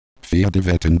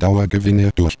Pferdewetten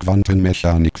Dauergewinne durch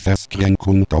Quantenmechanik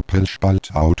Verschränkung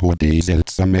Doppelspalt Autor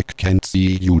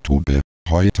Selzer-McKenzie YouTube.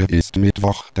 Heute ist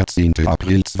Mittwoch, der 10.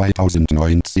 April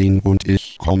 2019 und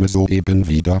ich komme soeben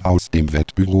wieder aus dem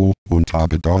Wettbüro und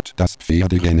habe dort das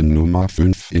Pferderennen Nummer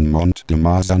 5 in Mont de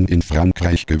Marsan in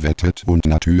Frankreich gewettet und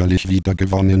natürlich wieder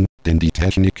gewonnen, denn die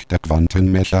Technik der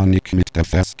Quantenmechanik mit der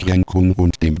Verschränkung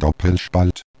und dem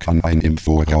Doppelspalt kann einem im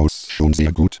Voraus schon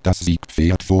sehr gut das Sieg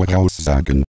Pferd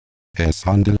voraussagen. Es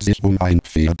handelt sich um ein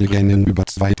Pferderennen über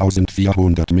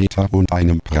 2400 Meter und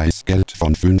einem Preisgeld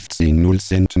von 15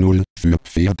 Cent für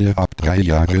Pferde ab 3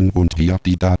 Jahren und hier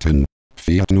die Daten.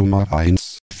 Pferd Nummer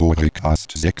 1, Voraus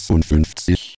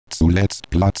 56, zuletzt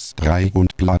Platz 3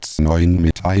 und Platz 9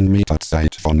 mit 1 Meter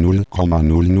Zeit von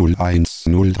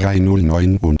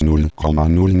 0,00103009 und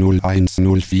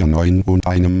 0,001049 und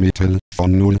einem Mittel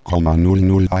von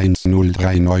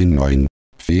 0,001039.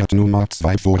 Pferd Nummer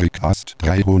 2 Voraus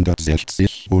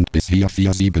 360 und bisher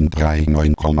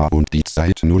 4739, und die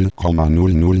Zeit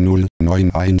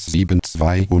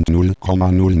 0,00097172 und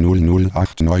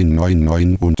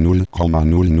 0,000899 und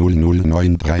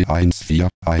 0,00093114,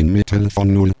 ein Mittel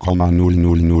von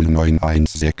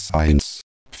 0,009161.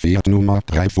 Pferd Nummer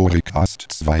 3 Voraus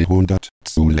 200,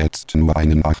 zuletzt nur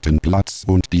einen 8. Platz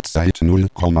und die Zeit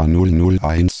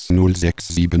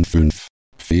 0,001065.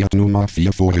 Pferd Nummer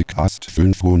 4 Voraus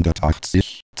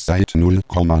 580, Zeit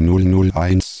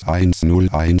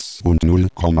 0,001101 und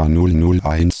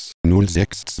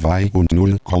 0,001062 und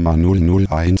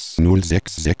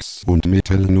 0,001066 und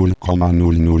Mittel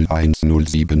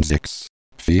 0,001076.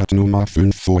 Pferd Nummer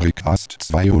 5 Voraus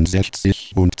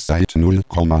 62 und Zeit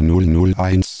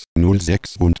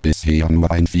 0,00106 und bisher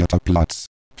nur ein 4. Platz.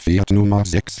 Pferd Nummer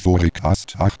 6 Voraus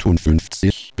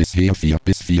 58, bisher 4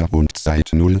 bis 4 und Zeit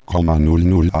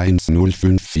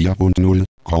 0,001054 und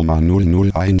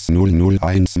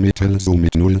 0,001001 Mittel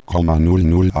somit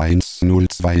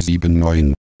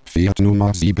 0,00100279. Pferd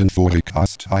Nummer 7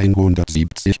 Voraus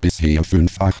 170, bisher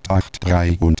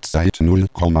 5883 und Zeit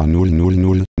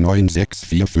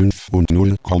 0,009645 und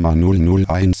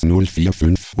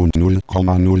 0,001045 und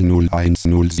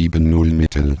 0,001070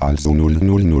 Mittel also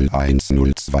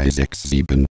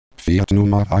 0,00100267. Pferd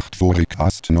Nummer 8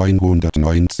 Voraus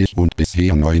 990 und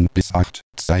bisher 9 bis 8,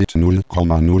 Zeit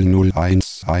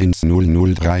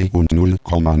 0,001103 und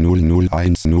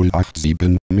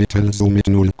 0,001087, Mittel somit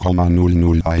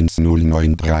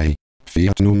 0,001093.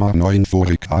 Pferd Nummer 9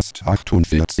 Voraus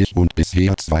 48 und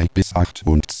bisher 2 bis 8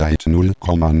 und Zeit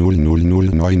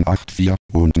 0,000984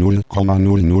 und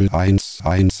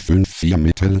 0,001154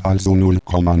 Mittel also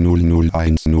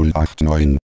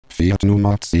 0,001089. Pferd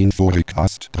Nummer 10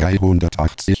 Voraus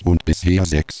 380 und bisher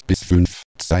 6 bis 5,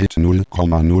 Zeit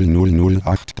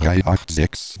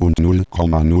 0,008386 und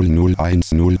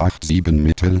 0,001087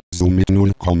 Mittel, somit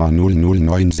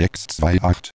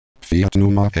 0,009628. Pferd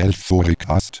Nummer 11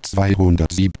 Voraus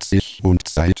 270 und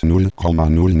Zeit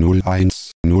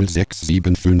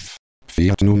 0,001067,5.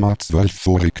 Pferd Nummer 12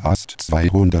 Voraus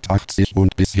 280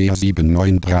 und bisher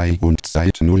 793 und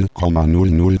Zeit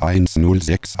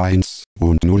 0,001061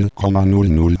 und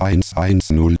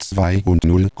 0,001102 und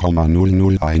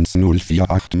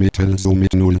 0,001048 Mittel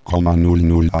somit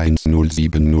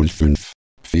 0,001075.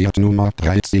 Pferd Nummer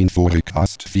 13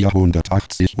 Voraus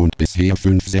 480 und bisher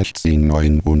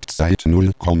 516,9 und Zeit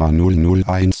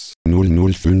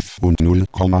 0,001005 und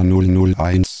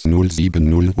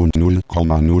 0,001070 und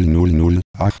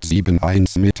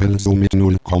 0,000871 Mittel somit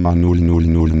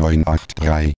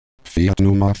 0,000983. Pferd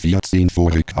Nummer 14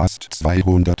 Voraus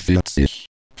 240.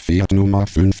 Pferd Nummer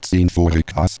 15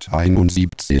 Voraus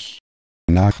 71.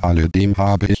 Nach alledem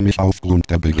habe ich mich aufgrund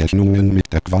der Berechnungen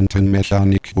mit der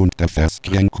Quantenmechanik und der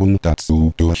Verschränkung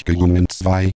dazu durchgerungen,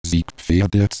 2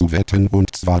 Siegpferde zu wetten,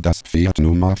 und zwar das Pferd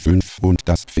Nummer 5 und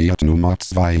das Pferd Nummer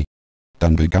 2.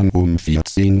 Dann begann um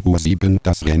 14:07 Uhr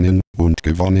das Rennen und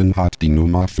gewonnen hat die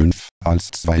Nummer 5.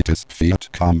 Als zweites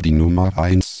Pferd kam die Nummer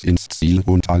 1 ins Ziel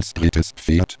und als drittes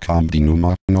Pferd kam die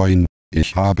Nummer 9.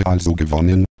 Ich habe also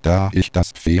gewonnen, da ich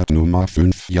das Pferd Nummer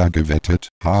 5 ja gewettet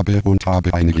habe und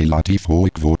habe eine relativ hohe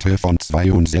Quote von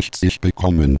 62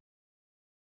 bekommen.